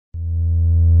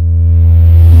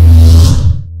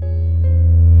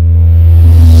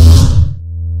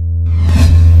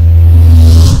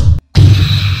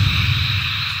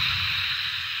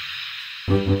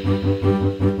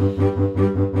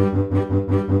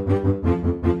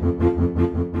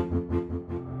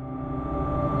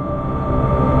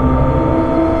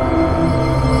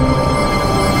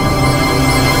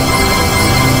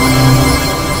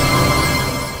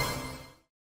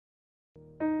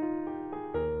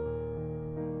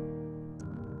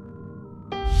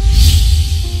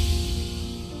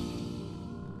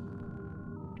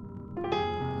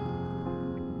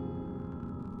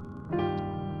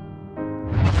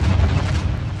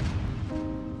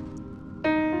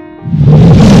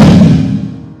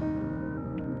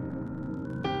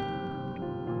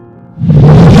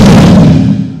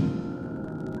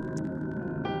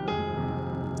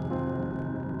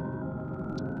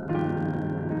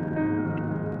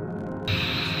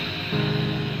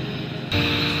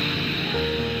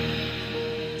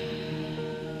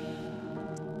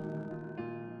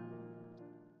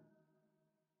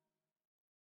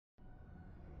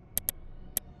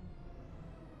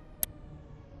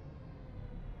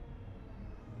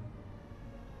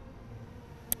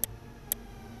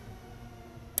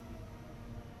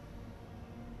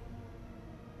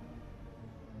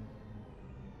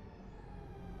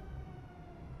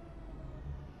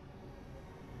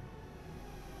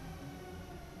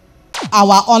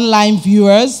our online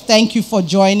viewers, thank you for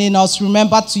joining us.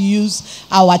 Remember to use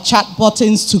our chat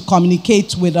buttons to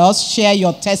communicate with us, share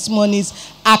your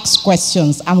testimonies, ask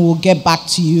questions, and we'll get back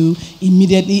to you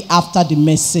immediately after the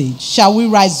message. Shall we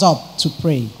rise up to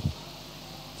pray?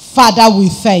 Father, we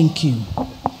thank you.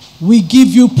 We give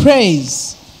you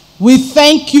praise. We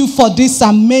thank you for this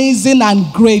amazing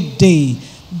and great day,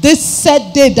 this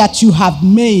set day that you have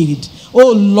made,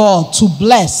 oh Lord, to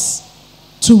bless,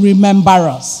 to remember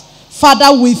us.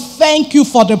 Father, we thank you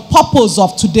for the purpose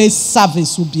of today's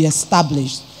service will be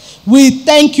established. We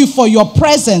thank you for your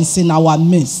presence in our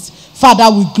midst.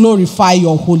 Father, we glorify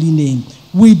your holy name.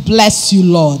 We bless you,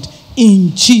 Lord,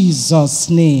 in Jesus'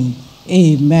 name.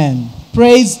 Amen.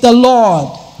 Praise the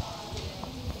Lord.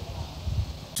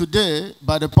 Today,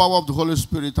 by the power of the Holy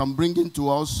Spirit, I'm bringing to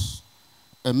us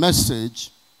a message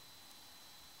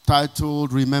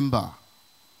titled, Remember.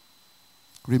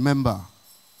 Remember.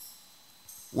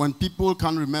 When people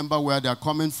can't remember where they're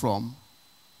coming from,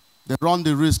 they run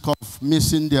the risk of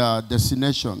missing their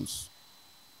destinations.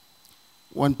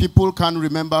 When people can't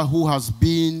remember who has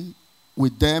been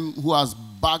with them, who has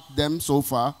backed them so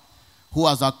far, who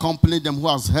has accompanied them, who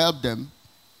has helped them,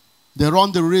 they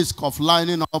run the risk of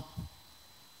lining up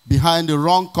behind the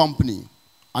wrong company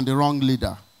and the wrong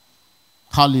leader.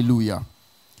 Hallelujah.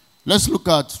 Let's look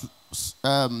at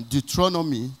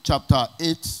Deuteronomy chapter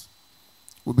 8.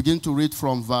 We begin to read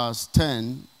from verse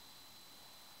 10.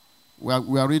 We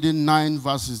are reading 9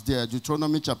 verses there.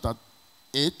 Deuteronomy chapter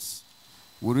 8.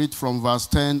 We read from verse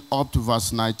 10 up to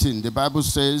verse 19. The Bible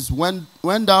says, When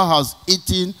thou hast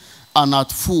eaten and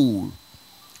art full,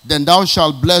 then thou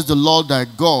shalt bless the Lord thy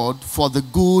God for the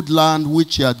good land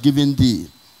which he hath given thee.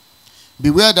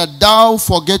 Beware that thou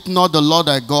forget not the Lord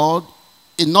thy God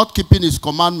in not keeping his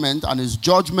commandments and his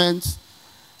judgments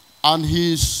and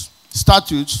his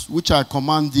statutes, which I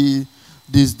command thee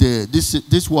this day.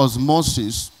 This was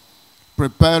Moses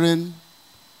preparing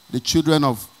the children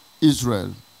of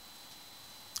Israel.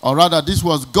 Or rather, this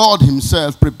was God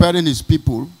himself preparing his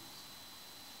people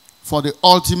for the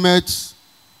ultimate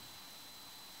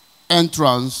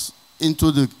entrance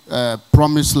into the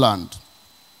promised land.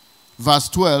 Verse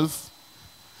 12,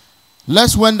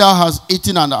 Lest when thou hast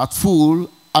eaten and art full,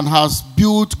 and hast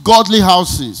built godly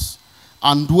houses,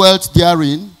 and dwelt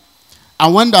therein,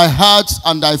 and when thy herds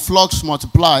and thy flocks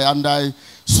multiply, and thy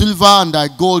silver and thy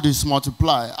gold is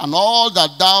multiplied, and all that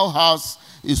thou hast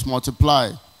is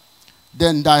multiplied,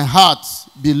 then thy heart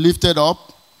be lifted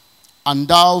up, and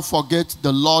thou forget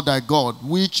the Lord thy God,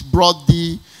 which brought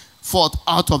thee forth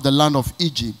out of the land of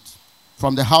Egypt,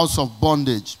 from the house of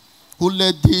bondage, who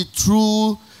led thee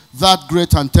through that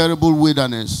great and terrible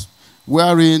wilderness,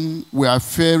 wherein were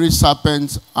fiery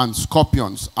serpents and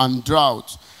scorpions and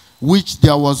drought, which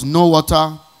there was no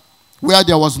water, where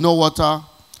there was no water,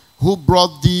 who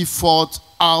brought thee forth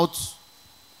out,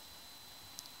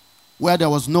 where there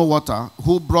was no water,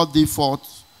 who brought thee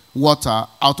forth water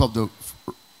out of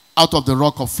the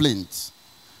rock of flint,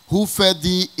 who fed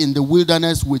thee in the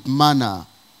wilderness with manna,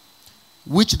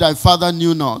 which thy father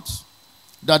knew not,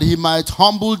 that he might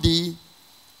humble thee,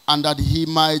 and that he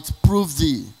might prove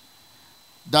thee,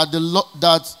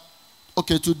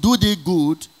 to do thee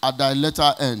good at thy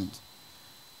latter end.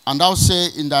 And thou say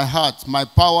in thy heart, my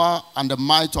power and the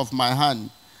might of my hand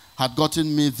had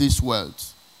gotten me this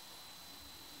wealth.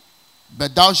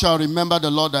 But thou shalt remember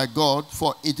the Lord thy God,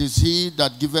 for it is he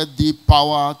that giveth thee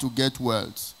power to get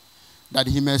wealth, that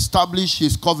he may establish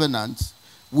his covenant,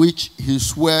 which he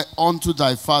sware unto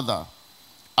thy father,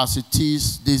 as it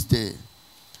is this day.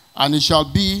 And it shall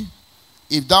be,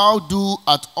 if thou do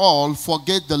at all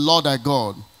forget the Lord thy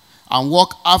God, and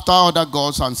walk after other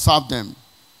gods and serve them,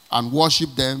 and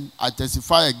worship them, I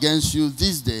testify against you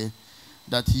this day,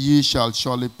 that ye shall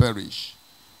surely perish.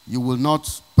 You will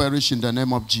not perish in the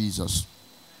name of Jesus.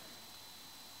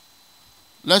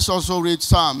 Let's also read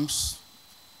Psalms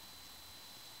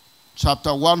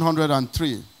chapter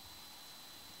 103.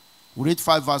 We read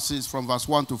 5 verses from verse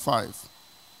 1 to 5.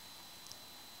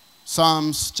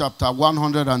 Psalms chapter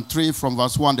 103 from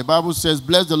verse 1. The Bible says,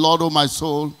 Bless the Lord, O my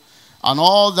soul, and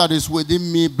all that is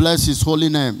within me, bless his holy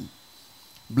name.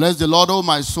 Bless the Lord, O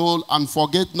my soul, and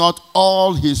forget not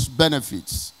all his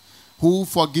benefits, who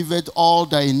forgiveth all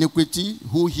thy iniquity,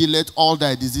 who healeth all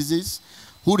thy diseases,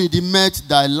 who redeemeth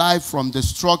thy life from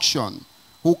destruction,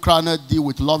 who crowned thee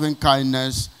with loving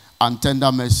kindness and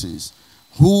tender mercies,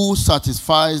 who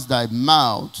satisfies thy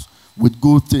mouth with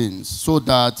good things, so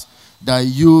that thy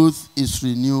youth is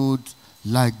renewed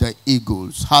like the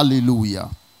eagles.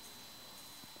 Hallelujah.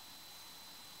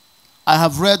 I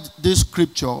have read this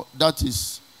scripture, that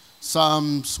is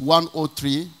Psalms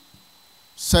 103,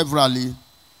 severally,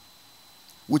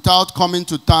 without coming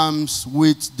to terms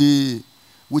with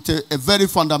a very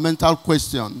fundamental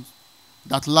question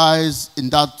that lies in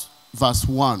that verse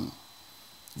 1.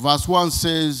 Verse 1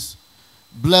 says,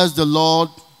 "Bless the Lord,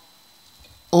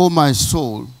 O my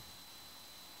soul,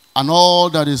 and all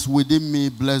that is within me,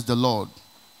 bless the Lord."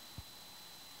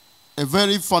 A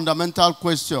very fundamental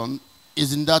question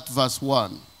is in that verse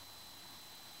 1.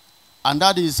 And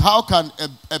that is, how can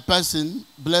a person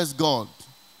bless God?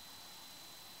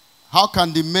 How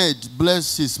can the maid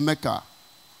bless his maker?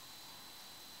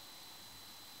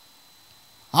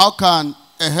 How can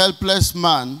a helpless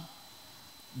man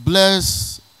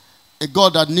bless a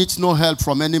God that needs no help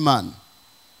from any man?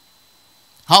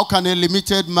 How can a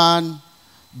limited man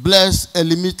bless a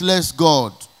limitless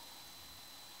God?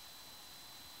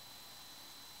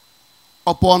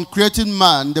 Upon creating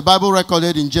man, the Bible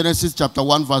recorded in Genesis chapter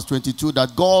 1 verse 22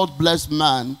 that God blessed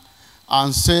man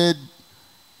and said,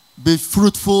 "Be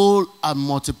fruitful and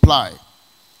multiply."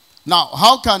 Now,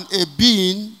 how can a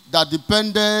being that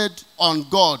depended on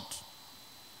God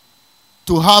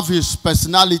to have his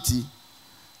personality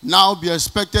now be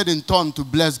expected in turn to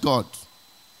bless God?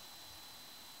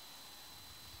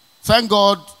 Thank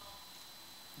God,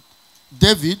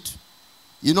 David,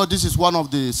 this is one of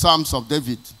the Psalms of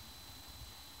David.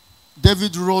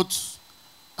 David wrote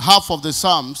half of the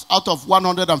Psalms. Out of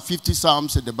 150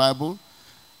 Psalms in the Bible,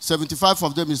 75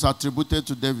 of them is attributed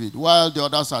to David, while the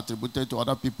others are attributed to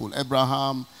other people.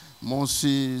 Abraham,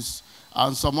 Moses,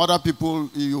 and some other people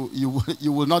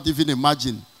you will not even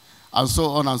imagine, and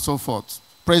so on and so forth.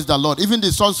 Praise the Lord. Even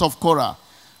the sons of Korah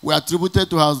were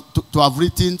attributed to have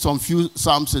written some few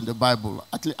Psalms in the Bible.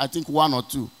 I think one or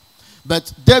two.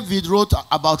 But David wrote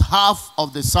about half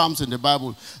of the Psalms in the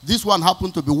Bible. This one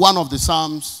happened to be one of the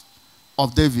Psalms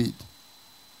of David.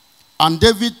 And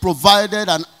David provided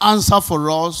an answer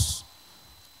for us,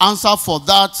 answer for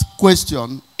that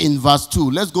question in verse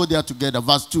 2. Let's go there together.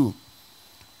 Verse 2.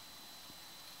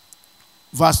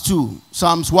 Verse 2.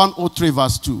 Psalms 103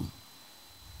 verse 2.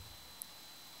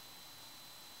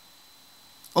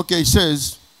 Okay, it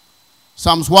says,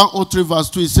 Psalms 103 verse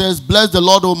 2, it says, "Bless the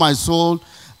Lord, O my soul,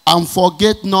 and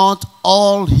forget not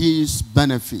all his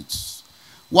benefits."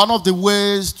 One of the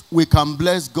ways we can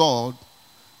bless God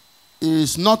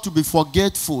is not to be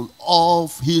forgetful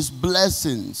of his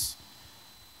blessings,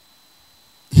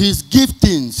 his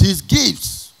giftings, his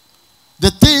gifts,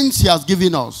 the things he has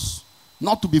given us,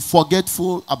 not to be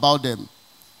forgetful about them.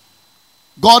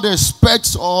 God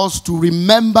expects us to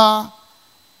remember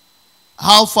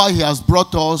how far he has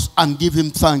brought us and give him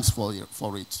thanks for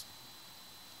it.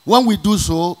 When we do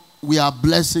so, we are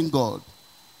blessing God.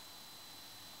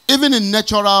 Even in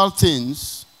natural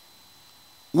things,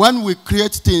 when we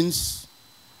create things,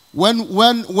 when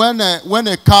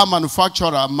a car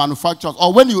manufacturer manufactures,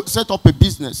 or when you set up a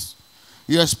business,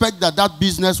 you expect that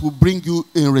business will bring you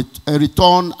a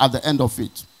return at the end of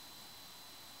it.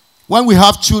 When we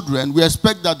have children, we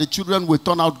expect that the children will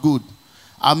turn out good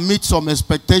and meet some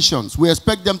expectations. We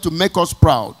expect them to make us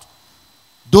proud.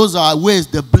 Those are ways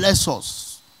they bless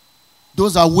us.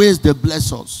 Those are ways they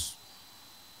bless us.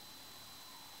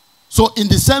 So in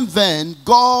the same vein,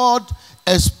 God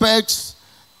expects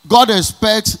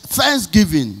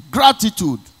thanksgiving,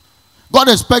 gratitude. God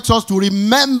expects us to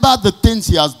remember the things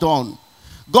he has done.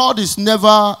 God is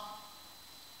never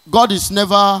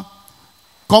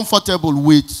comfortable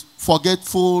with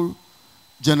forgetful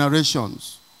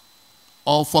generations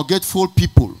or forgetful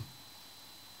people.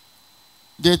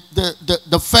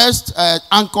 The first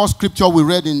anchor scripture we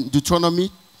read in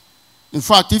Deuteronomy, in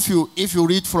fact, if you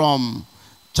read from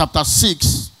chapter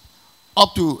 6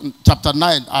 up to chapter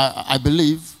 9, I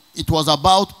believe, it was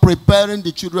about preparing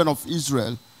the children of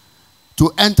Israel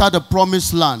to enter the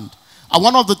promised land. And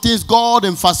one of the things God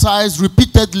emphasized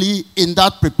repeatedly in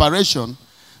that preparation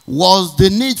was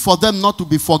the need for them not to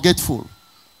be forgetful.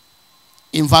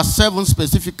 In verse 7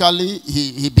 specifically,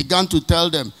 he began to tell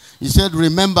them, he said,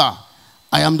 "Remember,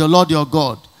 I am the Lord your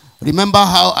God. Remember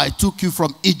how I took you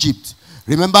from Egypt.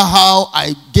 Remember how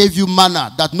I gave you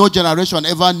manna that no generation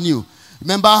ever knew.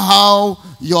 Remember how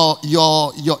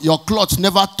your clothes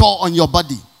never tore on your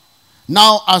body.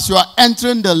 Now, as you are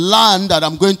entering the land that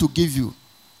I'm going to give you,"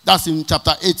 that's in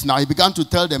chapter 8 now, he began to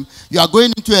tell them, you are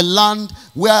going into a land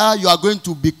where you are going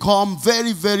to become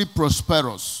very, very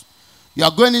prosperous. You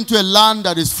are going into a land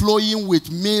that is flowing with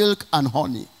milk and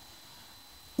honey.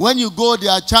 When you go,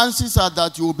 there are chances are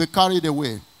that you will be carried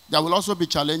away. There will also be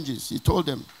challenges, he told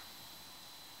them.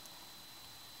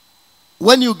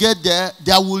 When you get there,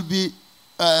 there will be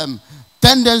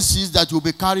tendencies that you will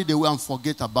be carried away and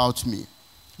forget about me.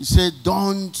 He said,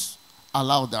 don't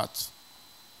allow that.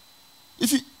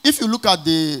 If you look at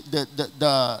the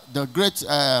great,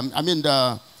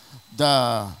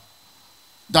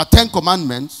 the 10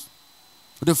 Commandments,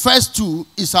 the first two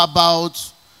is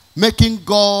about making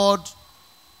God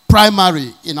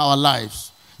primary in our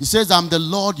lives. He says, I'm the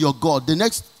Lord your God. The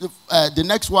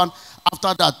next one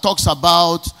after that talks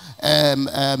about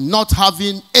not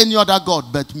having any other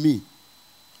God but me.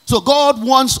 So God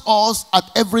wants us at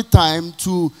every time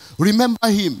to remember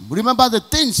him. Remember the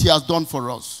things he has done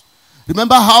for us.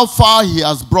 Remember how far he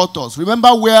has brought us.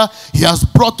 Remember where he has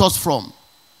brought us from.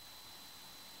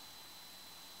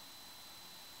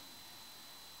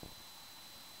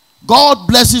 God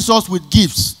blesses us with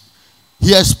gifts.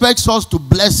 He expects us to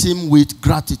bless him with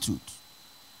gratitude.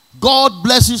 God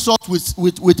blesses us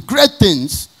with great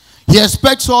things. He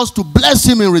expects us to bless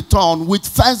him in return with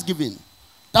thanksgiving.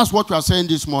 That's what we are saying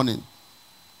this morning.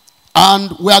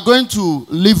 And we are going to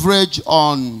leverage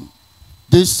on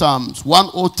this Psalms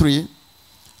 103.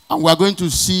 And we are going to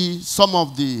see some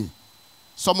of the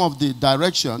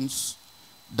directions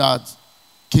that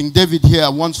King David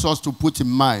here wants us to put in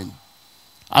mind.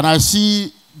 And I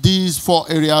see these 4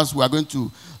 areas we are going to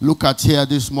look at here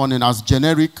this morning as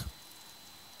generic.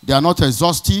 They are not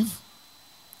exhaustive.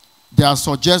 They are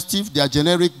suggestive. They are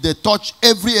generic. They touch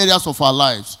every areas of our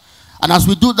lives. And as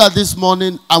we do that this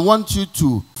morning, I want you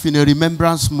to, in a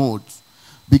remembrance mode,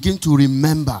 begin to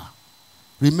remember.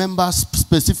 Remember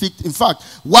specific. In fact,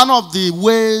 one of the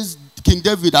ways King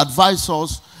David advised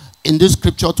us in this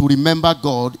scripture to remember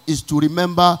God is to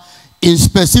remember in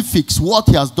specifics what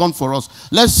he has done for us.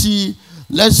 Let's see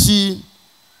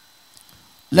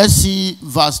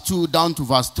verse 2 down to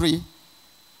verse 3.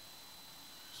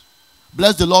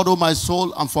 Bless the Lord, O my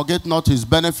soul, and forget not his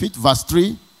benefit. Verse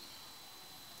 3.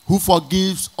 Who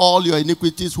forgives all your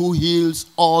iniquities, who heals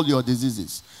all your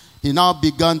diseases. He now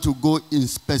began to go in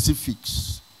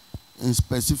specifics. In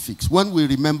specifics. When we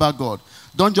remember God,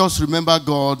 don't just remember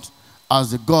God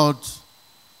as the God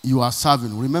you are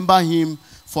serving. Remember him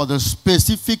for the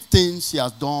specific things he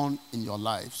has done in your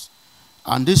lives.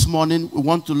 And this morning, we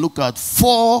want to look at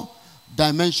 4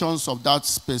 dimensions of that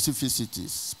specificity.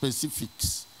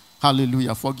 Specifics.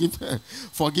 Hallelujah. Forgive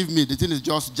me. The thing is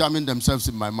just jamming themselves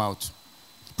in my mouth.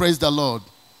 Praise the Lord.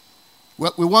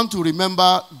 We want to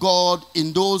remember God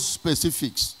in those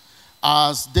specifics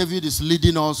as David is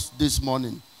leading us this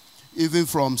morning, even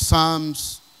from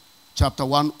Psalms chapter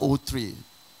 103.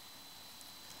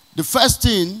 The first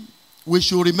thing we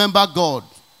should remember God,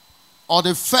 or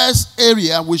the first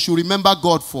area we should remember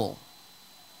God for,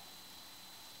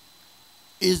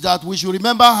 is that we should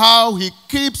remember how he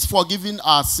keeps forgiving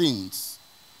our sins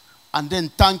and then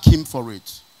thank him for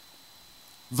it.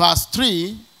 Verse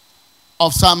 3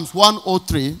 of Psalms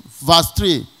 103, verse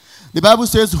 3. The Bible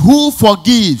says, who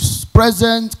forgives,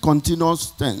 present continuous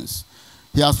tense.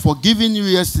 He has forgiven you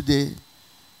yesterday.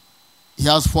 He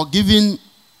has forgiven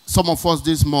some of us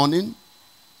this morning.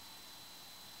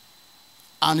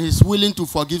 And he's willing to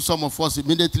forgive some of us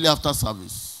immediately after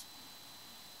service.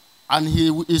 And he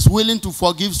is willing to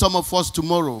forgive some of us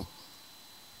tomorrow.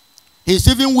 He's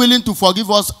even willing to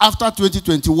forgive us after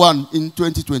 2021 in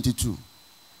 2022.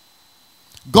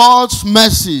 God's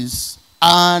mercies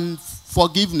and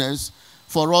forgiveness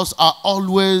for us are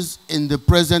always in the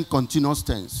present continuous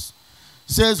tense.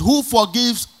 It says, who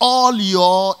forgives all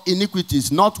your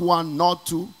iniquities, not one, not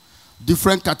two,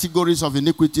 different categories of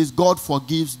iniquities. God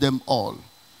forgives them all.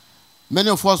 Many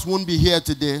of us won't be here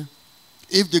today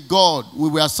if the God we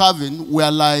were serving were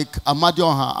like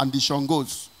Amadioha and the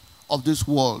Shongos of this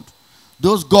world.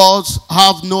 Those gods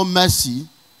have no mercy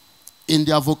in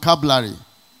their vocabulary.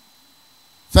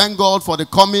 Thank God for the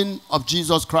coming of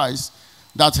Jesus Christ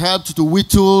that helped to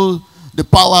whittle the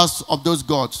powers of those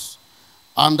gods,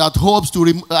 and that hopes to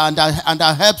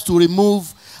that helps to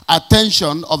remove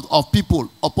attention of people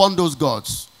upon those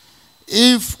gods.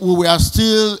 If we were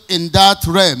still in that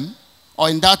realm or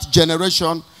in that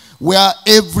generation where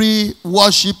every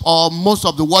worship or most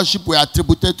of the worship were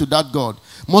attributed to that God,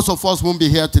 most of us won't be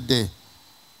here today.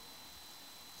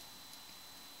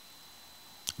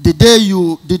 The day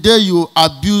you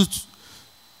abused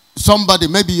somebody,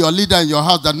 maybe your leader in your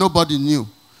house that nobody knew,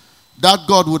 that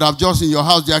God would have just in your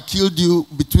house, they have killed you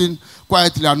between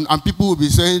quietly, and people will be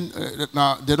saying,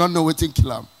 nah, they don't know what to kill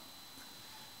them.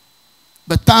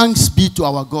 But thanks be to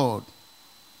our God,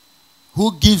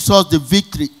 who gives us the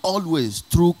victory always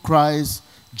through Christ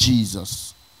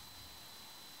Jesus.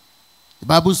 The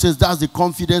Bible says that's the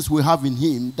confidence we have in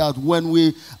him, that when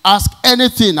we ask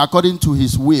anything according to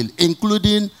his will,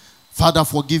 including, Father,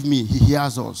 forgive me, he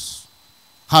hears us.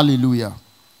 Hallelujah.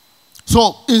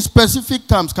 So, in specific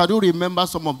terms, can you remember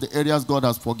some of the areas God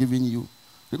has forgiven you?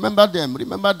 Remember them,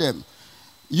 remember them.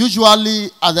 Usually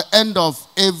at the end of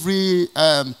every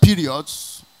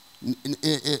periods,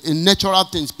 in natural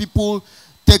things, people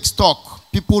take stock,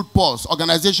 people pause,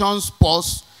 organizations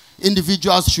pause,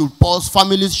 individuals should pause,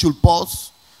 families should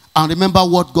pause, and remember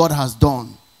what God has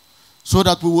done, so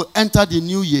that we will enter the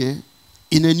new year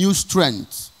in a new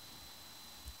strength.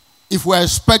 If we're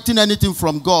expecting anything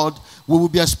from God, we will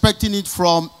be expecting it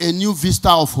from a new vista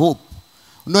of hope,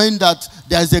 knowing that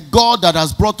there is a God that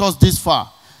has brought us this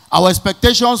far. Our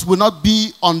expectations will not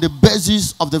be on the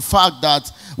basis of the fact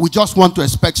that we just want to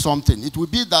expect something. It will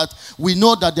be that we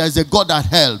know that there is a God that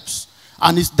helps,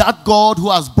 and it's that God who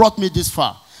has brought me this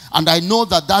far. And I know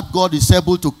that that God is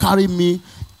able to carry me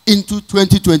into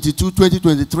 2022,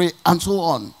 2023, and so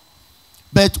on.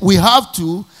 But we have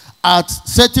to, at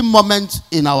certain moments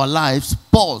in our lives,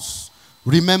 pause,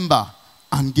 remember,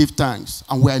 and give thanks.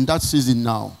 And we're in that season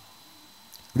now.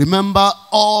 Remember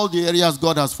all the areas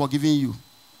God has forgiven you.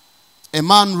 A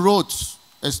man wrote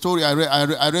a story, I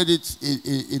read it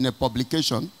in a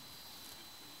publication.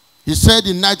 He said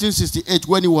in 1968,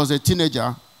 when he was a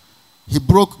teenager, he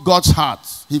broke God's heart.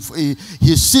 He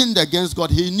sinned against God.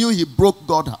 He knew he broke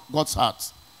God's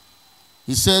heart.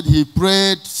 He said he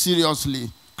prayed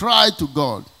seriously, cried to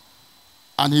God,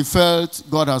 and he felt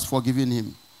God has forgiven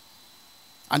him.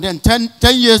 And then 10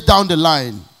 years down the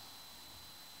line,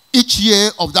 each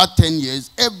year of that 10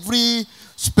 years, every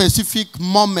specific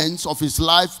moments of his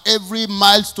life, every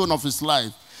milestone of his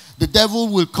life, the devil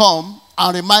will come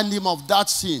and remind him of that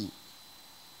sin.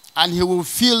 And he will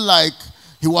feel like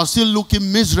he was still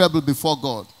looking miserable before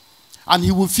God. And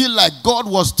he will feel like God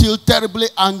was still terribly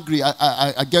angry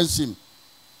against him.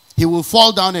 He will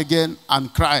fall down again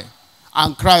and cry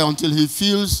until he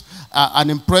feels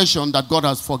an impression that God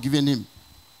has forgiven him.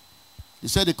 He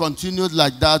said he continued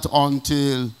like that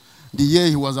until the year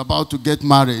he was about to get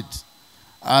married.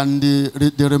 And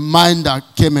the reminder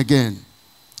came again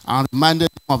and reminded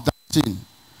him of that sin.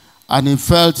 And he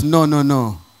felt,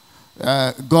 no.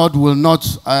 God will not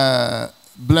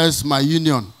bless my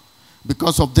union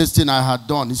because of this thing I had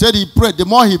done. He said he prayed. The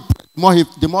more he prayed,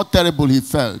 the more terrible he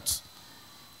felt.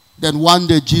 Then one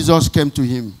day Jesus came to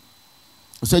him.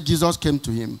 He said Jesus came to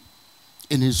him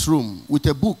in his room with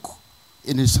a book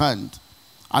in his hand.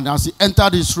 And as he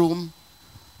entered his room,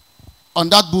 on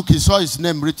that book, he saw his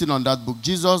name written on that book.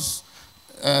 Jesus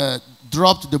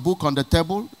dropped the book on the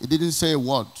table. He didn't say a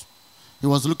word. He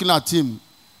was looking at him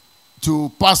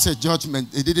to pass a judgment.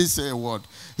 He didn't say a word.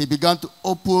 He began to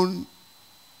open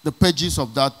the pages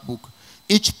of that book.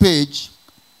 Each page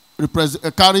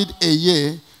carried a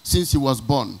year since he was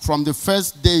born. From the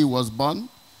first day he was born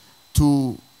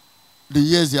to the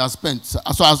years he has spent. So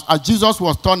as Jesus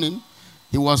was turning,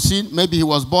 he was seen, maybe he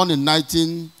was born in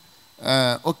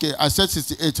I said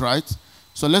 68, right?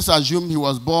 So let's assume he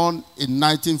was born in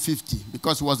 1950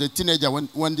 because he was a teenager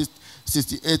when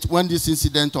this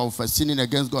incident of sinning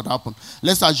against God happened.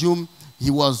 Let's assume he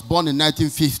was born in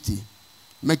 1950,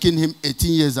 making him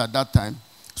 18 years at that time.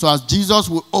 So as Jesus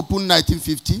would open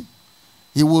 1950,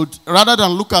 he would, rather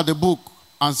than look at the book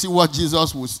and see what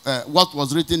what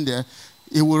was written there,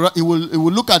 he will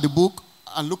look at the book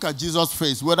and look at Jesus'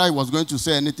 face, whether he was going to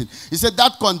say anything. He said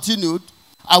that continued.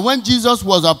 And when Jesus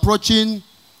was approaching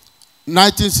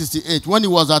 1968, when he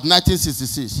was at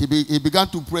 1966, he began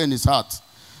to pray in his heart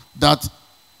that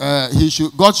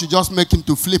God should just make him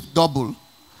to flip double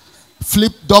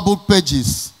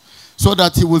pages so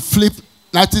that he will flip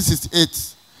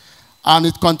 1968. And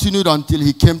it continued until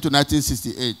he came to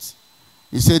 1968.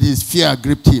 He said his fear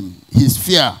gripped him. His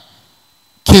fear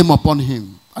came upon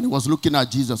him. And he was looking at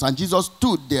Jesus. And Jesus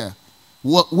stood there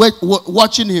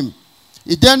watching him.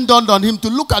 It then dawned on him to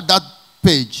look at that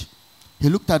page. He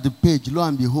looked at the page. Lo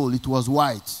and behold, it was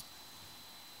white.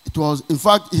 It was, in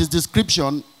fact, his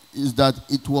description is that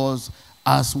it was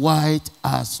as white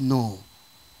as snow.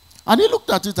 And he looked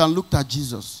at it and looked at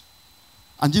Jesus.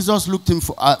 And Jesus looked at him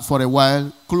for a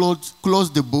while,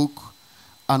 closed the book,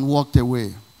 and walked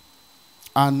away.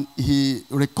 And he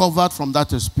recovered from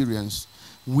that experience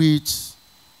with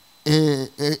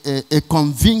a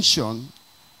conviction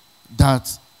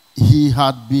that he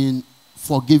had been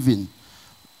forgiven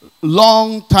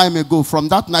long time ago, from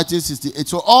that 1968.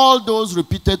 So all those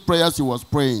repeated prayers he was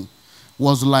praying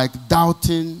was like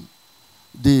doubting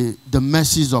the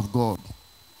mercies of God.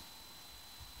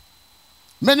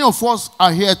 Many of us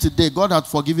are here today. God had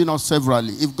forgiven us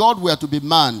severally. If God were to be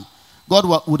man,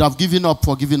 God would have given up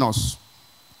forgiving us.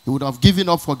 He would have given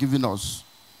up forgiving us.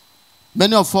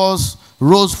 Many of us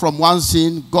rose from one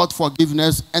sin, got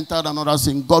forgiveness, entered another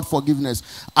sin, got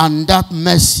forgiveness. And that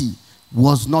mercy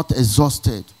was not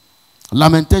exhausted.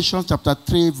 Lamentations chapter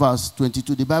 3 verse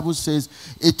 22. The Bible says,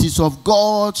 it is of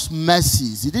God's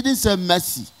mercies. It didn't say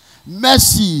mercy.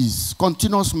 Mercies,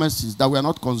 continuous mercies that were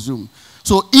not consumed.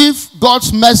 So if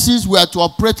God's mercies were to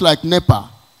operate like NEPA,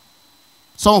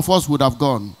 some of us would have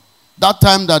gone. That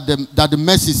time that the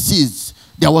mercy ceased,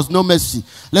 there was no mercy.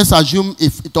 Let's assume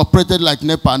if it operated like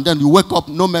NEPA and then you wake up,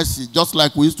 no mercy. Just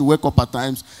like we used to wake up at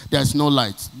times, there's no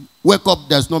light. Wake up,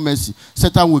 there's no mercy.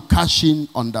 Satan will cash in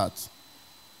on that.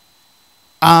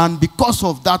 And because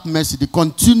of that mercy, the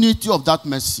continuity of that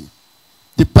mercy,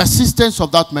 the persistence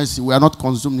of that mercy, we are not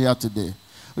consumed here today.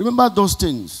 Remember those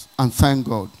things and thank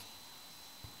God.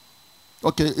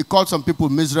 Okay, he called some people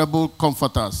miserable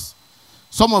comforters.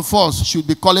 Some of us should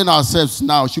be calling ourselves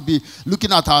now, should be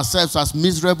looking at ourselves as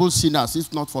miserable sinners,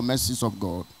 if not for mercies of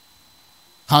God.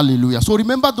 Hallelujah. So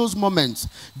remember those moments.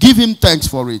 Give him thanks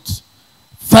for it.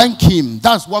 Thank him.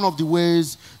 That's one of the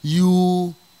ways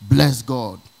you bless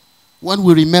God. When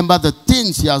we remember the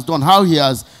things he has done, how he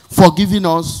has forgiven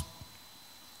us,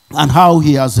 and how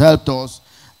he has helped us,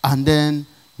 and then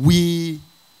we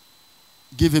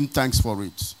give him thanks for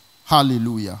it.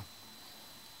 Hallelujah.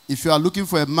 If you are looking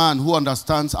for a man who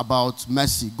understands about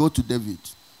mercy, go to David.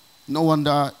 No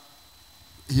wonder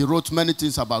he wrote many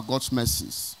things about God's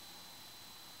mercies.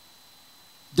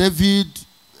 David,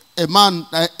 a man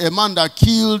that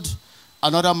killed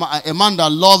another man, a man that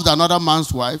loved another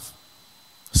man's wife,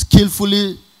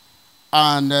 skillfully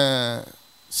and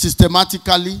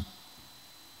systematically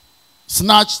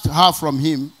snatched her from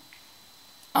him.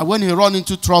 And when he ran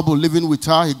into trouble living with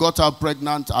her, he got her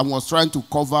pregnant and was trying to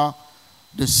cover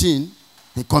the sin.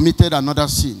 He committed another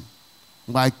sin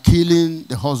by killing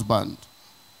the husband.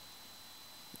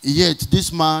 Yet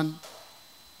this man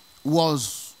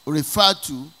was referred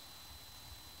to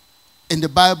in the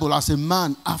Bible as a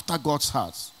man after God's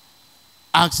heart.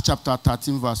 Acts chapter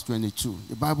 13 verse 22.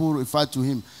 The Bible referred to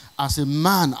him as a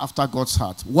man after God's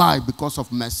heart. Why? Because of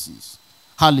mercies.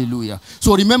 Hallelujah.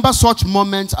 So remember such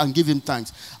moments and give him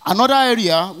thanks. Another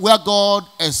area where God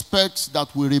expects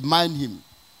that we remind him,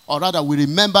 or rather we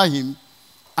remember him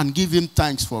and give him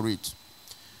thanks for it,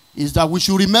 is that we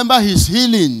should remember his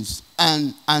healings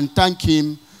and thank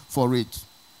him for it.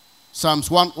 Psalms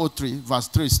 103 verse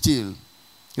 3 still.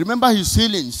 Remember his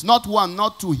healings, not one,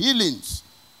 not two healings.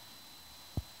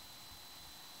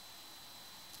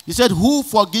 He said, who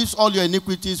forgives all your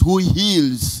iniquities, who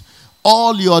heals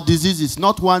all your diseases,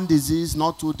 not one disease,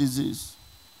 not two diseases.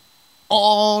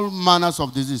 All manners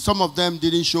of disease. Some of them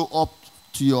didn't show up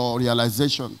to your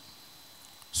realization.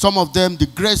 Some of them, the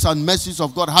grace and mercies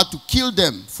of God had to kill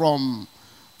them from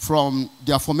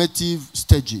their formative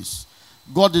stages.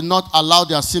 God did not allow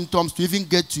their symptoms to even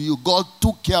get to you. God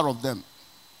took care of them.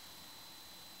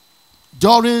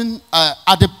 During,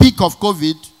 at the peak of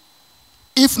COVID,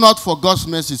 if not for God's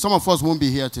mercy, some of us won't be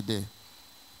here today.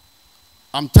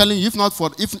 I'm telling you, if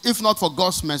not for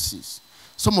God's mercies,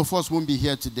 some of us won't be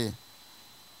here today.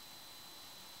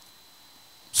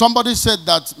 Somebody said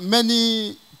that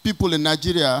many people in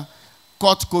Nigeria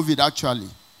caught COVID actually.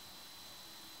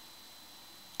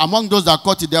 Among those that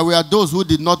caught it, there were those who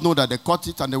did not know that they caught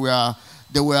it, and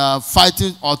they were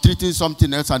fighting or treating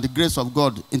something else, and the grace of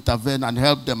God intervened and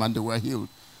helped them, and they were healed.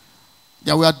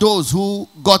 There were those who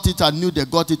got it and knew they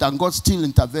got it, and God still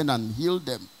intervened and healed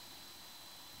them.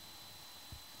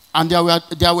 And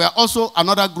there were also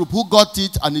another group who got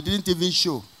it and it didn't even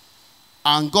show.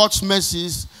 And God's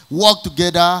mercies worked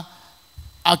together,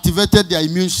 activated their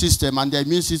immune system, and their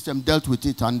immune system dealt with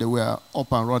it, and they were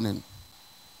up and running.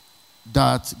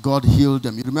 That God healed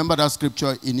them. You remember that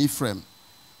scripture in Ephraim?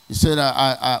 He said,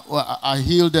 I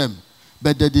healed them,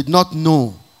 but they did not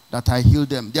know that I healed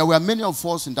them. There were many of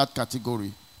us in that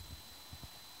category.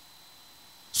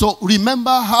 So remember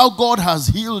how God has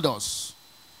healed us.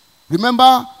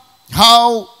 Remember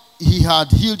how he had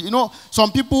healed. You know,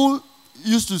 some people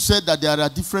used to say that there are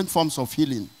different forms of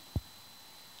healing.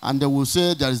 And they will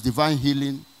say there is divine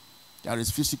healing, there is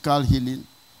physical healing.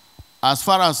 As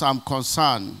far as I'm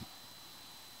concerned,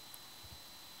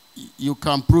 you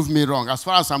can prove me wrong. As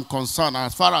far as I'm concerned,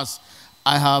 as far as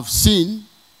I have seen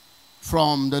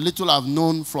from the little I've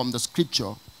known from the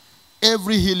scripture,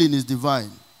 every healing is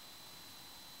divine.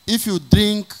 If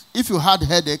you had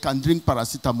headache and drink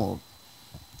paracetamol,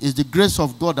 it's the grace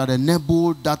of God that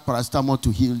enabled that paracetamol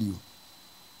to heal you.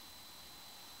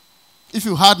 If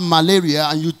you had malaria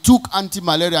and you took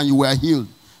anti-malaria and you were healed,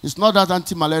 it's not that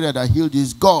anti-malaria that healed you,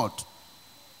 it's God.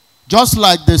 Just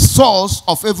like the source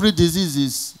of every disease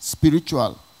is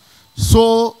spiritual,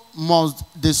 so must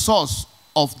the source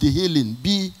of the healing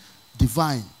be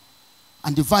divine.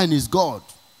 And divine is God.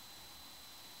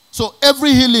 So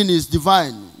every healing is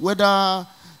divine. Whether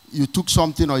you took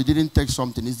something or you didn't take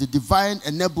something. It's the divine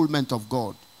enablement of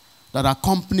God that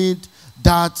accompanied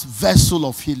that vessel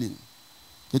of healing.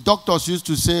 The doctors used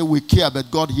to say, we care, but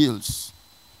God heals.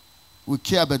 We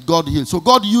care, but God heals. So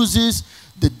God uses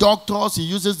the doctors, he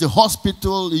uses the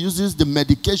hospital, he uses the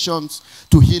medications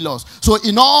to heal us. So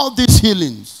in all these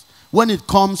healings, when it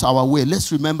comes our way,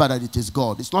 let's remember that it is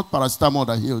God. It's not paracetamol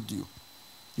that healed you.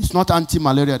 It's not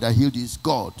anti-malaria that healed you. It's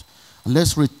God. And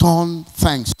let's return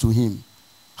thanks to him.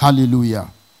 Hallelujah.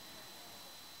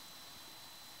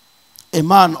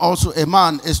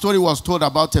 A story was told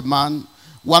about a man,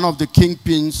 one of the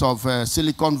kingpins of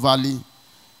Silicon Valley.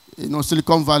 You know,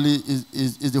 Silicon Valley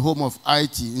is the home of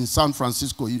IT in San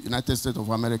Francisco, United States of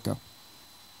America.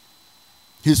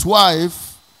 His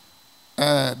wife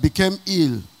became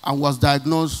ill and was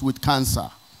diagnosed with cancer.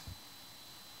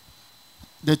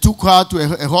 They took her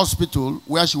to a hospital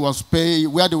where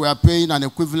they were paying an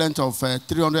equivalent of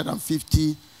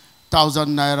 350,000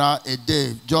 naira a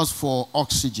day just for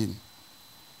oxygen.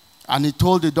 And he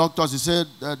told the doctors, he said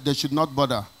that they should not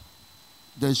bother.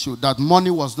 That money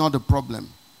was not the problem.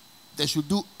 They should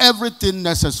do everything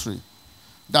necessary.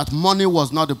 That money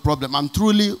was not the problem. And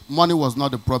truly, money was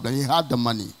not the problem. He had the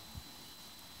money.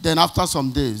 Then after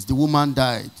some days, the woman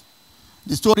died.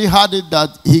 The story had it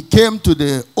that he came to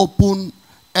the open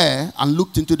air and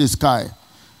looked into the sky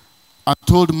and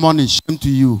told money, shame to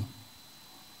you.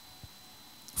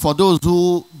 For those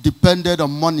who depended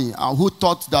on money and who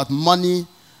thought that money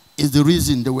is the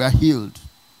reason they were healed.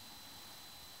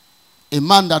 A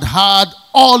man that had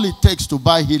all it takes to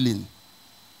buy healing,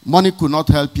 money could not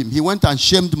help him. He went and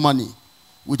shamed money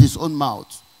with his own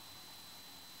mouth.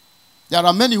 There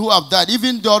are many who have died,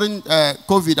 even during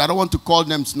COVID. I don't want to call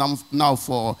names now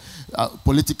for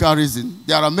political reason.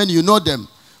 There are many, you know them,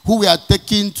 who were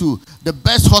taken to the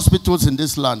best hospitals in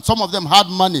this land. Some of them had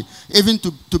money even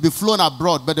to be flown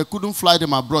abroad, but they couldn't fly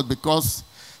them abroad because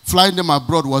flying them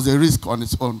abroad was a risk on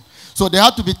its own. So they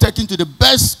had to be taken to the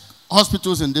best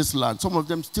hospitals in this land. Some of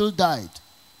them still died,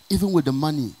 even with the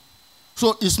money.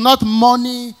 So it's not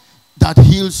money that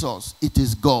heals us, it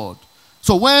is God.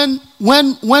 So when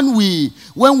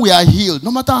we are healed,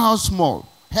 no matter how small,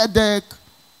 headache,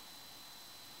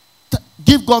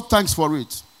 give God thanks for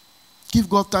it. Give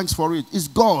God thanks for it. It's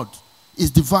God.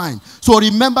 It's divine. So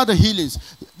remember the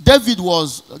healings. David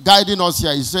was guiding us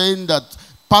here. He's saying that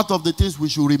part of the things we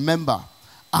should remember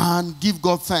and give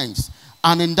God thanks.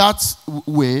 And in that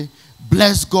way,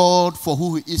 bless God for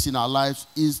who he is in our lives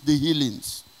is the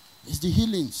healings. It's the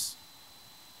healings.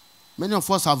 Many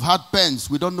of us have had pains.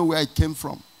 We don't know where it came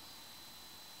from.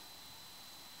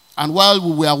 And while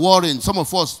we were worrying, some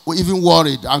of us were even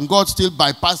worried, and God still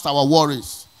bypassed our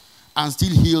worries and still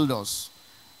healed us.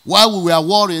 While we were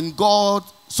worrying, God,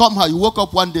 somehow you woke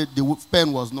up one day, the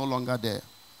pain was no longer there.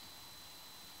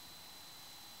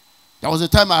 There was a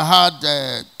time I had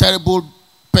a terrible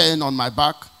pain on my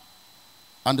back,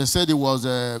 and they said it was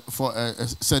for a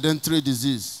sedentary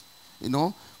disease, you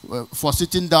know, for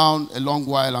sitting down a long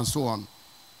while and so on.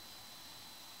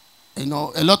 You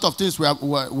know, a lot of things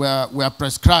were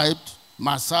prescribed,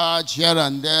 massage here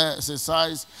and there,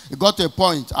 exercise. It got to a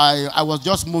point, I was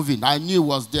just moving. I knew it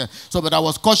was there. So, but I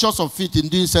was cautious of it in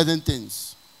doing certain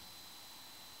things.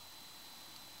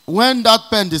 When that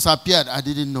pain disappeared, I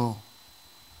didn't know.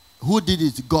 Who did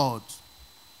it? God.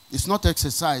 It's not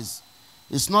exercise.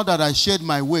 It's not that I shed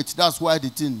my weight. That's why the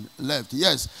thing left.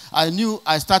 Yes, I knew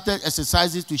I started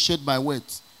exercising to shed my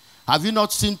weight. Have you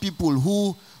not seen people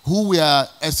who were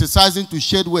exercising to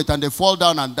shed weight and they fall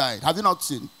down and died? Have you not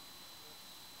seen?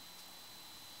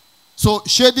 So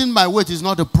shedding my weight is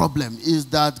not a problem. It's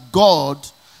that God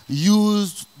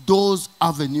used those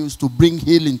avenues to bring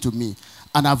healing to me.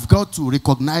 And I've got to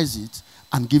recognize it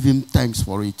and give him thanks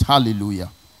for it.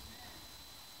 Hallelujah.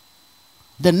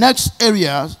 The next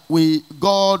area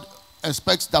God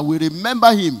expects that we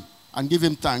remember him and give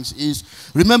him thanks is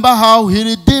remember how he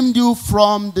redeemed you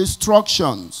from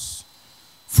destructions.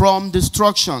 From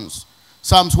destructions.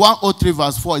 Psalms 103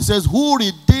 verse 4. It says, who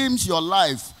redeems your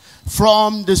life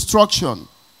from destruction?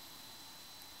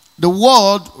 The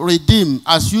word redeem,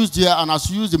 as used here and as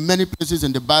used in many places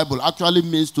in the Bible, actually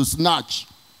means to snatch.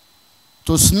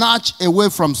 To snatch away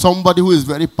from somebody who is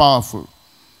very powerful.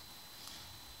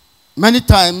 Many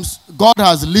times, God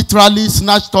has literally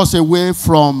snatched us away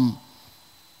from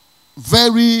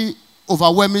very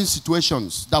overwhelming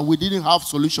situations that we didn't have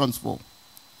solutions for.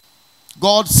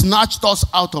 God snatched us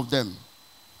out of them.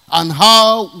 And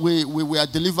how we were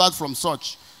delivered from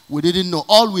such, we didn't know.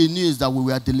 All we knew is that we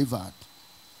were delivered.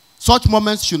 Such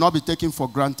moments should not be taken for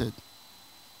granted.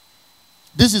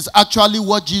 This is actually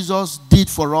what Jesus did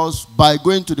for us by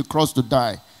going to the cross to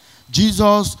die.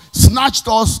 Jesus snatched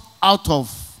us out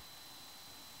of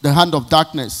the hand of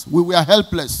darkness. We were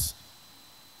helpless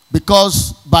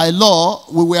because by law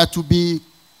we were to be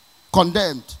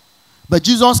condemned. But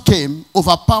Jesus came,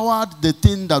 overpowered the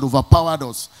thing that overpowered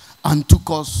us, and took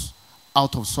us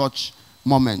out of such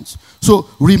moments. So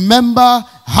remember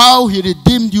how he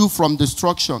redeemed you from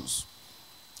destructions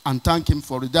and thank him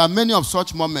for it. There are many of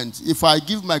such moments. If I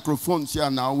give microphones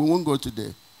here now, we won't go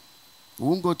today. We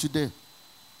won't go today.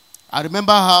 I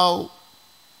remember how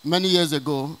many years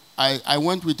ago I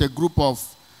went with a group of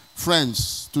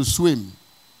friends to swim.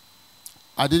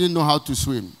 I didn't know how to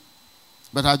swim,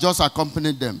 but I just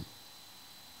accompanied them.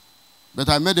 But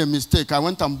I made a mistake. I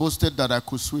went and boasted that I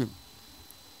could swim.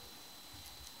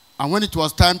 And when it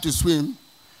was time to swim,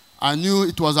 I knew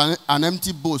it was an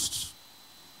empty boast.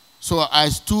 So I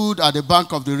stood at the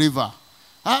bank of the river.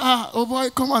 Oh boy,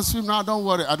 come and swim now. Don't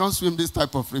worry. I don't swim this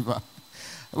type of river.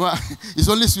 Well, it's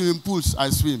only swimming pools I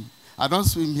swim. I don't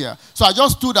swim here. So I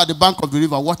just stood at the bank of the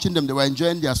river watching them. They were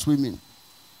enjoying their swimming.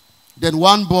 Then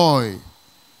one boy,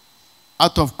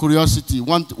 out of curiosity, he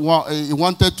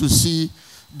wanted to see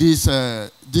these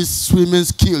swimming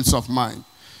skills of mine.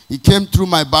 He came through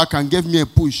my back and gave me a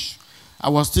push. I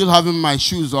was still having my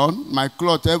shoes on, my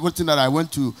clothes, everything that I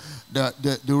went to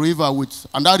the river with.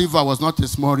 And that river was not a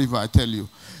small river, I tell you.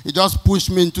 He just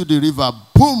pushed me into the river,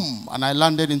 boom, and I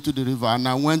landed into the river and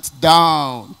I went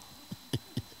down.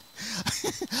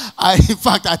 In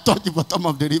fact, I touched the bottom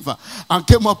of the river and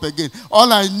came up again.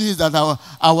 All I knew is that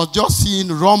I was just seeing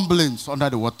rumblings under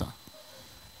the water.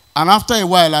 And after a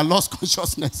while, I lost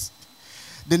consciousness.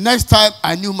 The next time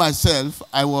I knew myself,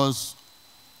 I was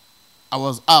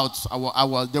out.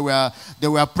 They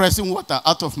were pressing water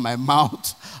out of my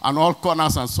mouth and all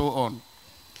corners and so on.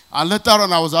 And later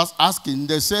on, I was asking.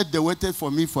 They said they waited for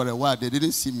me for a while. They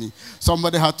didn't see me.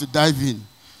 Somebody had to dive in.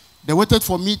 They waited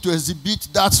for me to exhibit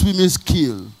that swimming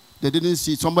skill. They didn't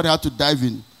see it. Somebody had to dive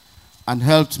in and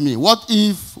helped me. What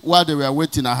if, while they were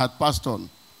waiting, I had passed on?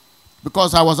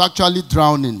 Because I was actually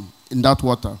drowning in that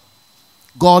water.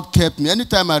 God kept me.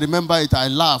 Anytime I remember it, I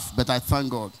laugh, but I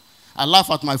thank God. I laugh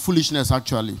at my foolishness,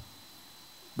 actually.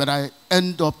 But I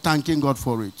end up thanking God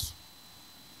for it.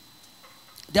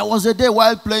 There was a day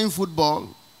while playing football,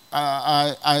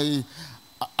 I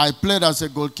played as a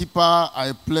goalkeeper,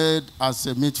 I played as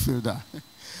a midfielder.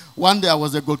 One day I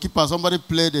was a goalkeeper, somebody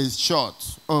played a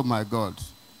shot. Oh my God.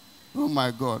 Oh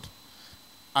my God.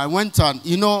 I went and,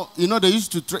 you know they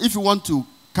used to, if you want to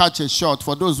catch a shot,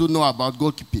 for those who know about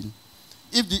goalkeeping,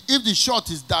 if the shot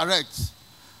is direct,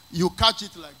 you catch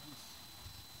it like this.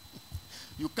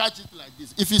 You catch it like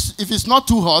this. If it's not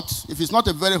too hot, if it's not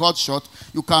a very hot shot,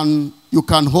 you can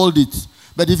hold it.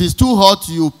 But if it's too hot,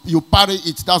 you parry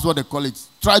it. That's what they call it.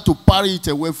 Try to parry it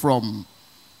away from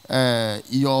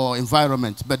your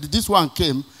environment. But this one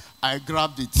came, I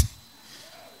grabbed it.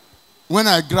 When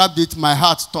I grabbed it, my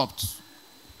heart stopped.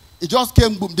 It just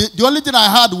came boom. The only thing I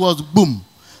had was boom.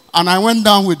 And I went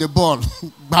down with the ball.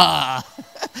 Bah.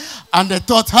 And they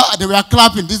thought, they were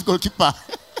clapping this goalkeeper.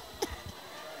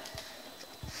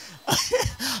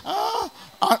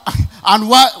 And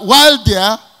while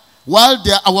there,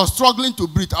 I was struggling to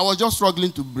breathe. I was just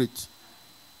struggling to breathe.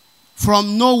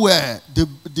 From nowhere,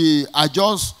 I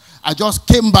just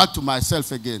came back to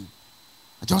myself again.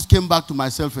 I just came back to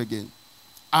myself again.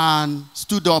 And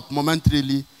stood up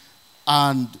momentarily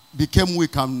and became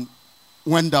weak and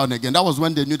went down again. That was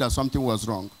when they knew that something was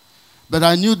wrong. But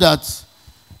I knew that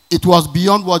it was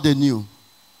beyond what they knew.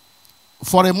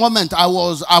 For a moment, I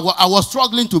was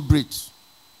struggling to breathe.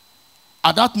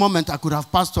 At that moment, I could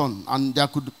have passed on, and there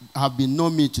could have been no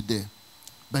me today.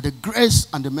 But the grace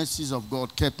and the mercies of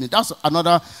God kept me. That's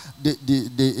another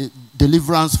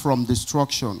deliverance from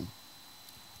destruction.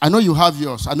 I know you have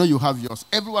yours. I know you have yours.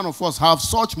 Every one of us have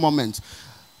such moments.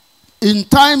 In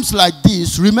times like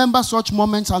this, remember such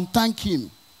moments and thank Him.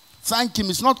 Thank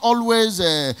Him. It's not always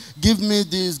give me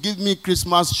this, give me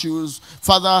Christmas shoes.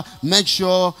 Father, make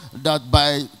sure that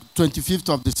by 25th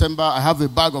of December I have a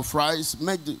bag of rice.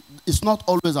 It's not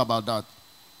always about that.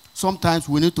 Sometimes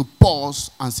we need to pause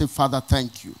and say, Father,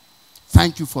 thank you.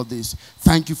 Thank you for this.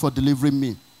 Thank you for delivering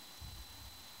me.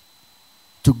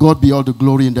 To God be all the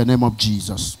glory in the name of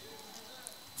Jesus.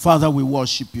 Father, we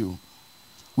worship you.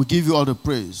 We give you all the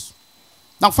praise.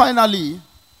 Now finally,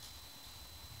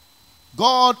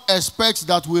 God expects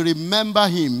that we remember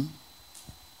Him.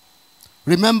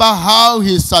 Remember how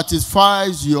He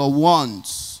satisfies your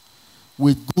wants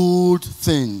with good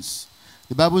things.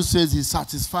 The Bible says He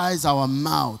satisfies our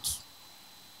mouth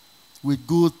with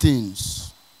good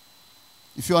things.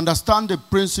 If you understand the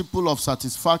principle of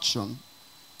satisfaction,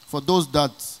 for those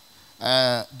that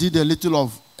did a little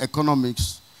of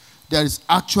economics, there is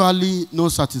actually no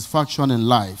satisfaction in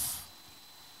life.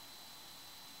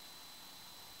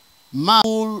 Man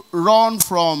will run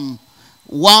from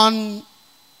one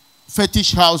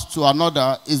fetish house to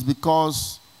another is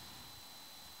because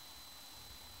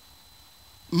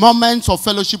moments of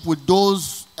fellowship with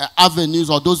those avenues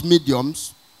or those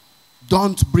mediums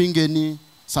don't bring any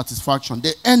satisfaction.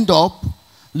 They end up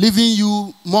leaving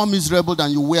you more miserable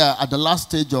than you were at the last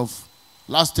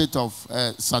state of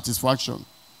satisfaction.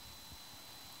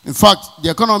 In fact,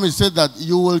 the economist said that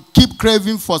you will keep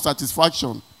craving for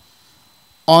satisfaction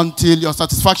until your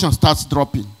satisfaction starts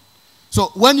dropping. So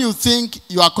when you think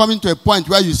you are coming to a point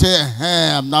where you say,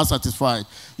 hey, I'm now satisfied,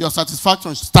 your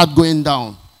satisfaction start going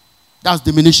down. That's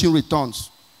diminishing returns.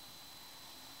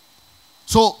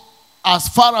 So as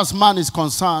far as man is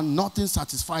concerned, nothing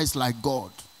satisfies like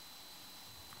God.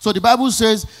 So the Bible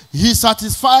says, he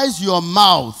satisfies your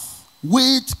mouth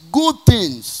with good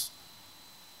things.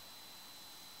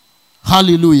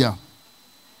 Hallelujah.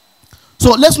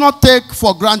 So let's not take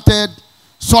for granted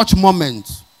such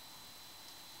moments.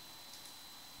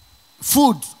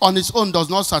 Food on its own does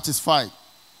not satisfy.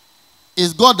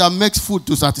 It's God that makes food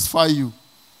to satisfy you.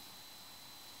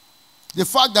 The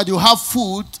fact that you have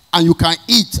food and you can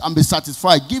eat and be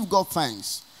satisfied, give God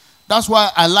thanks. That's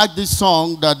why I like this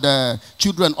song that the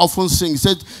children often sing. It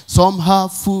said, some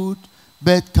have food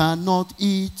but cannot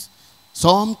eat.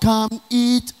 Some can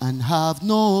eat and have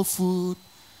no food.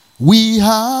 We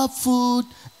have food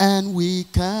and we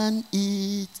can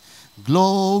eat.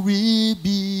 Glory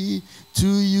be to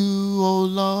you, O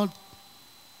Lord.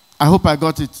 I hope I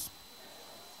got it.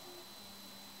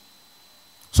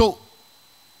 So,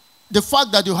 the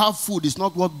fact that you have food is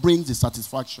not what brings the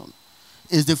satisfaction.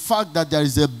 It's the fact that there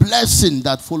is a blessing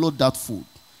that followed that food.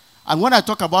 And when I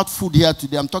talk about food here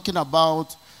today, I'm talking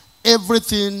about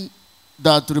everything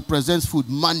that represents food.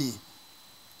 Money,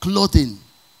 clothing,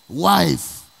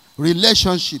 wife,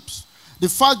 relationships. The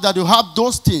fact that you have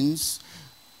those things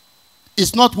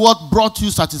is not what brought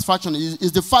you satisfaction.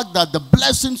 It's the fact that the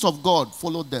blessings of God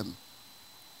followed them.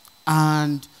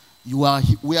 And you are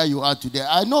where you are today.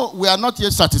 I know we are not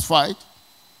yet satisfied.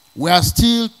 We are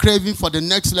still craving for the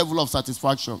next level of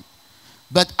satisfaction.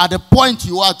 But at the point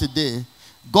you are today,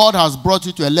 God has brought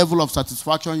you to a level of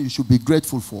satisfaction you should be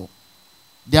grateful for.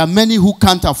 There are many who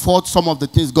can't afford some of the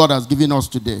things God has given us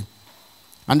today.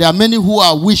 And there are many who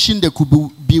are wishing they could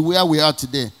be where we are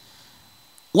today.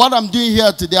 What I'm doing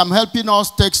here today, I'm helping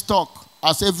us take stock,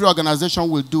 as every organization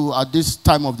will do at this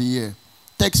time of the year.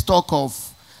 Take stock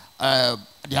of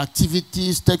the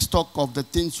activities, take stock of the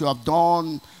things you have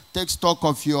done, take stock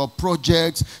of your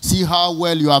projects, see how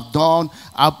well you have done,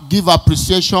 give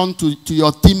appreciation to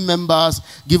your team members,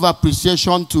 give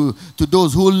appreciation to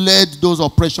those who led those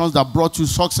operations that brought you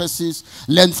successes,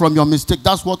 learn from your mistake.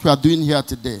 That's what we are doing here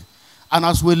today. And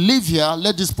as we live here,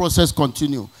 let this process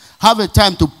continue. Have a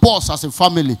time to pause as a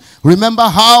family. Remember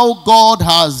how God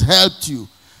has helped you.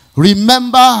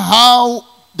 Remember how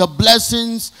the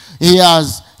blessings he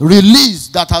has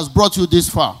released that has brought you this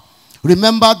far.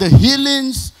 Remember the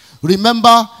healings.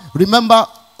 Remember,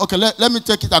 okay, let me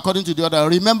take it according to the order.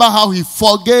 Remember how he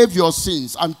forgave your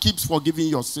sins and keeps forgiving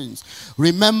your sins.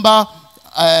 Remember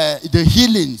the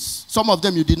healings. Some of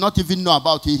them you did not even know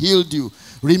about. He healed you.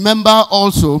 Remember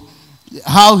also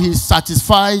how he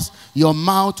satisfies your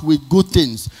mouth with good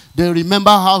things. Then remember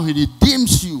how he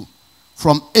redeems you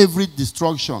from every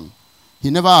destruction. He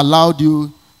never allowed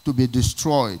you to be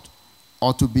destroyed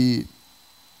or to be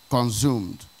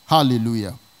consumed.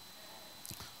 Hallelujah.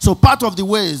 So part of the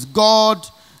ways God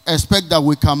expects that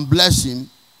we can bless him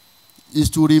is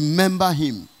to remember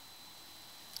him.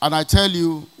 And I tell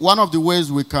you, one of the ways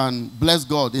we can bless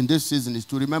God in this season is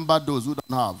to remember those who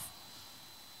don't have.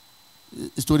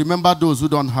 Is to remember those who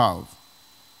don't have.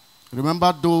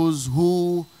 Remember those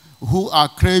who are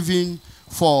craving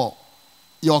for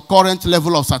your current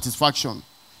level of satisfaction.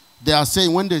 They are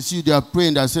saying, when they see you, they are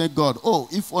praying, they are saying, God, oh,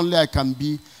 if only I can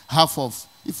be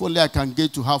if only I can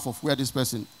get to half of where this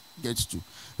person gets to.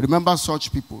 Remember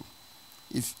such people.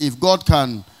 If God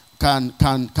can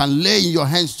lay in your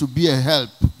hands to be a help,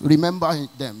 remember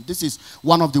them. This is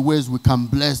one of the ways we can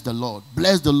bless the Lord.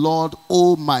 Bless the Lord,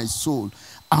 O my soul,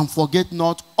 and forget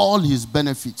not all his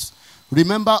benefits.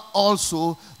 Remember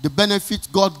also the benefits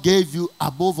God gave you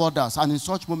above others. And in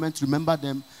such moments, remember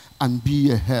them and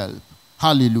be a help.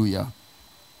 Hallelujah.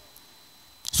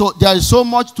 So there is so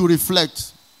much to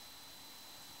reflect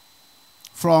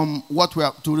from what we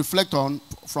have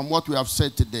from what we have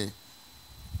said today.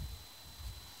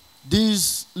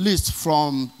 This list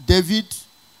from David,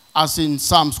 as in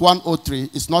Psalms 103,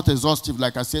 is not exhaustive,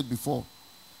 like I said before.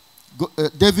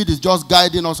 David is just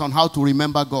guiding us on how to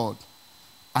remember God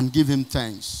and give him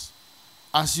thanks.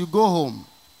 As you go home,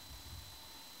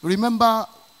 remember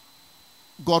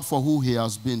God for who he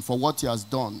has been, for what he has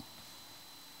done,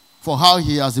 for how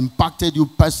he has impacted you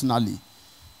personally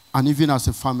and even as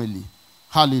a family.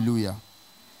 Hallelujah.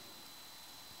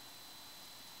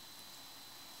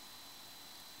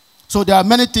 So there are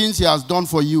many things he has done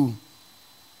for you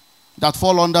that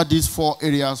fall under these 4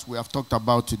 areas we have talked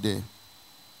about today.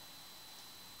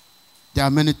 There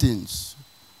are many things.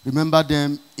 Remember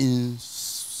them in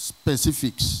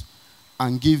specifics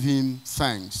and give him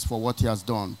thanks for what he has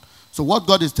done. So what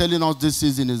God is telling us this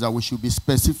season is that we should be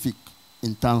specific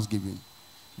in thanksgiving.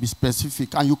 Be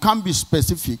specific. And you can't be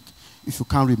specific if you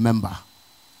can't remember.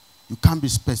 You can't be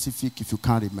specific if you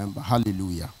can't remember.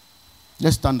 Hallelujah.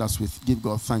 Let's stand as we give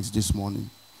God thanks this morning.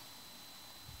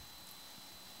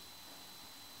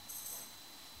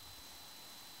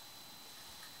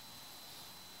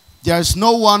 There is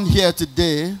no one here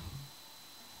today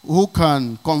who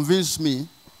can convince me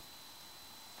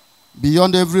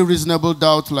beyond every reasonable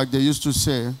doubt, like they used to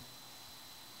say,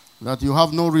 that you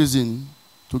have no reason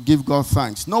to give God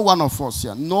thanks. No one of us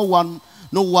here. No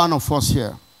one of us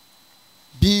here.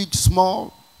 Big,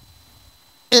 small.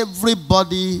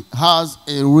 Everybody has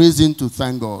a reason to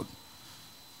thank God.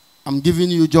 I'm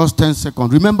giving you just 10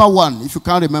 seconds. Remember one. If you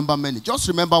can't remember many, just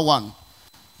remember one.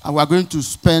 And we're going to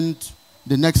spend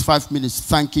the next 5 minutes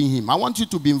thanking him. I want you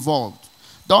to be involved.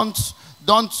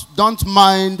 Don't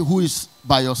mind who is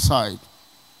by your side.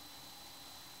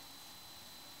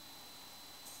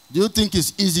 Do you think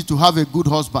it's easy to have a good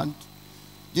husband?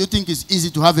 Do you think it's easy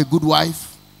to have a good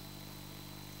wife?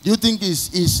 Do you think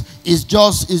it's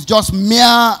just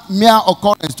mere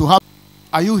occurrence to have?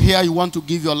 Are you here? You want to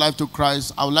give your life to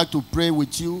Christ? I would like to pray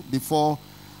with you before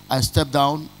I step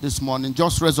down this morning.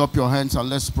 Just raise up your hands and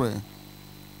let's pray.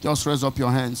 Just raise up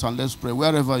your hands and let's pray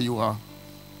wherever you are.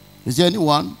 Is there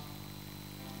anyone?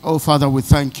 Oh, Father, we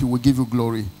thank you. We give you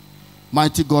glory.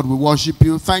 Mighty God, we worship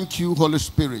you. Thank you, Holy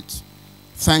Spirit.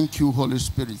 Thank you, Holy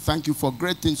Spirit. Thank you for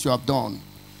great things you have done.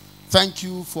 Thank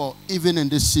you for even in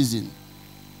this season.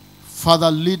 Father,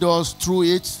 lead us through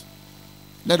it.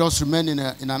 Let us remain in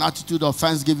an attitude of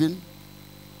thanksgiving.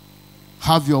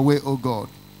 Have your way, O God.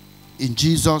 In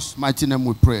Jesus' mighty name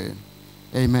we pray.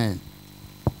 Amen.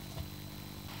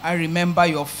 I remember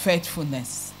your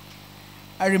faithfulness.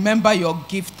 I remember your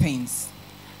giftings.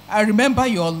 I remember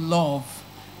your love.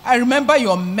 I remember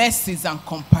your mercies and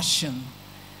compassion.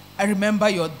 I remember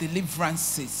your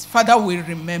deliverances. Father, we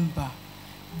remember.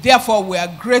 Therefore, we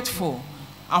are grateful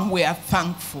and we are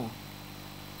thankful.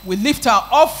 We lift our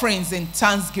offerings in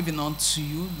thanksgiving unto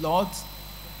you, Lord.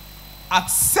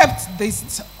 Accept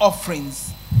these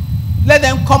offerings. Let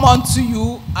them come unto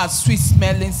you as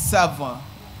sweet-smelling savour.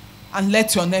 And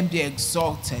let your name be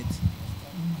exalted.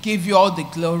 Give you all the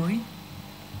glory.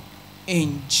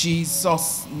 In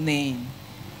Jesus' name.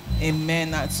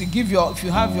 Amen. If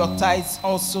you have your tithes,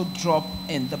 also drop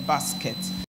in the basket.